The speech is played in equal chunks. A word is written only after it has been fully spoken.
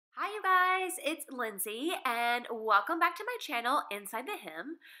guys, it's Lindsay and welcome back to my channel Inside the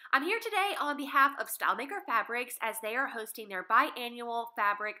Hem. I'm here today on behalf of StyleMaker Fabrics as they are hosting their biannual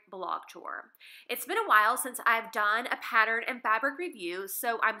fabric blog tour. It's been a while since I've done a pattern and fabric review,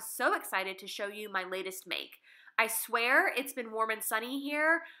 so I'm so excited to show you my latest make. I swear it's been warm and sunny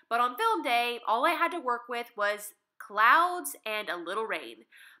here, but on film day, all I had to work with was clouds and a little rain.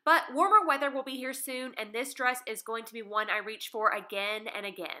 But warmer weather will be here soon, and this dress is going to be one I reach for again and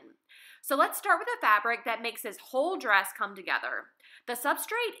again. So let's start with a fabric that makes this whole dress come together. The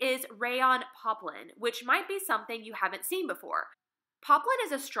substrate is rayon poplin, which might be something you haven't seen before. Poplin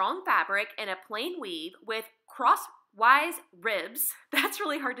is a strong fabric in a plain weave with crosswise ribs, that's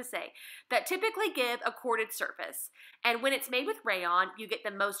really hard to say, that typically give a corded surface. And when it's made with rayon, you get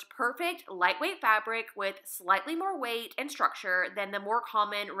the most perfect lightweight fabric with slightly more weight and structure than the more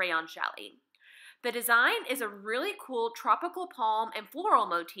common rayon challis. The design is a really cool tropical palm and floral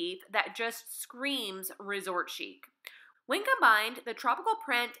motif that just screams resort chic. When combined, the tropical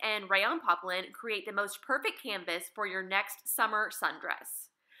print and rayon poplin create the most perfect canvas for your next summer sundress.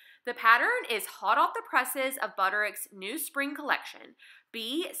 The pattern is hot off the presses of Butterick's new spring collection.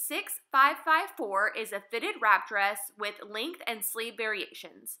 B6554 is a fitted wrap dress with length and sleeve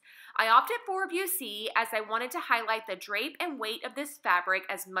variations. I opted for View C as I wanted to highlight the drape and weight of this fabric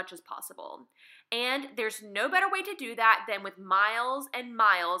as much as possible. And there's no better way to do that than with miles and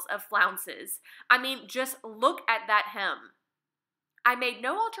miles of flounces. I mean, just look at that hem. I made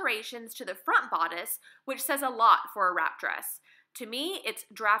no alterations to the front bodice, which says a lot for a wrap dress. To me, it's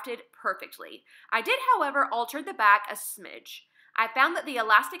drafted perfectly. I did, however, alter the back a smidge. I found that the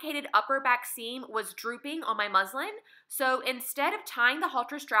elasticated upper back seam was drooping on my muslin, so instead of tying the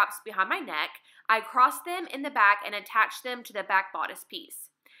halter straps behind my neck, I crossed them in the back and attached them to the back bodice piece.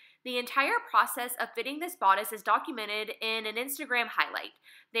 The entire process of fitting this bodice is documented in an Instagram highlight.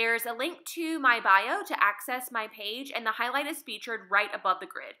 There's a link to my bio to access my page, and the highlight is featured right above the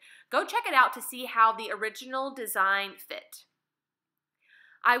grid. Go check it out to see how the original design fit.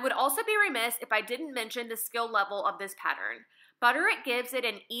 I would also be remiss if I didn't mention the skill level of this pattern. Butterick gives it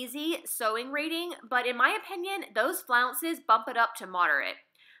an easy sewing rating, but in my opinion, those flounces bump it up to moderate.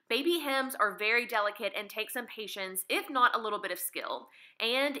 Baby hems are very delicate and take some patience, if not a little bit of skill.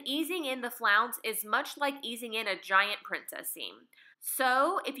 And easing in the flounce is much like easing in a giant princess seam.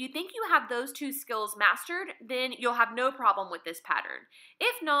 So, if you think you have those two skills mastered, then you'll have no problem with this pattern.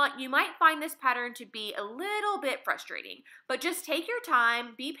 If not, you might find this pattern to be a little bit frustrating, but just take your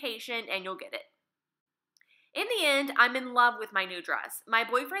time, be patient, and you'll get it. In the end, I'm in love with my new dress. My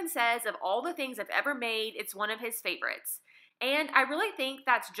boyfriend says of all the things I've ever made, it's one of his favorites. And I really think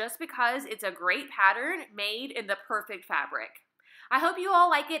that's just because it's a great pattern made in the perfect fabric. I hope you all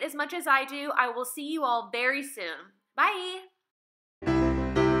like it as much as I do. I will see you all very soon. Bye!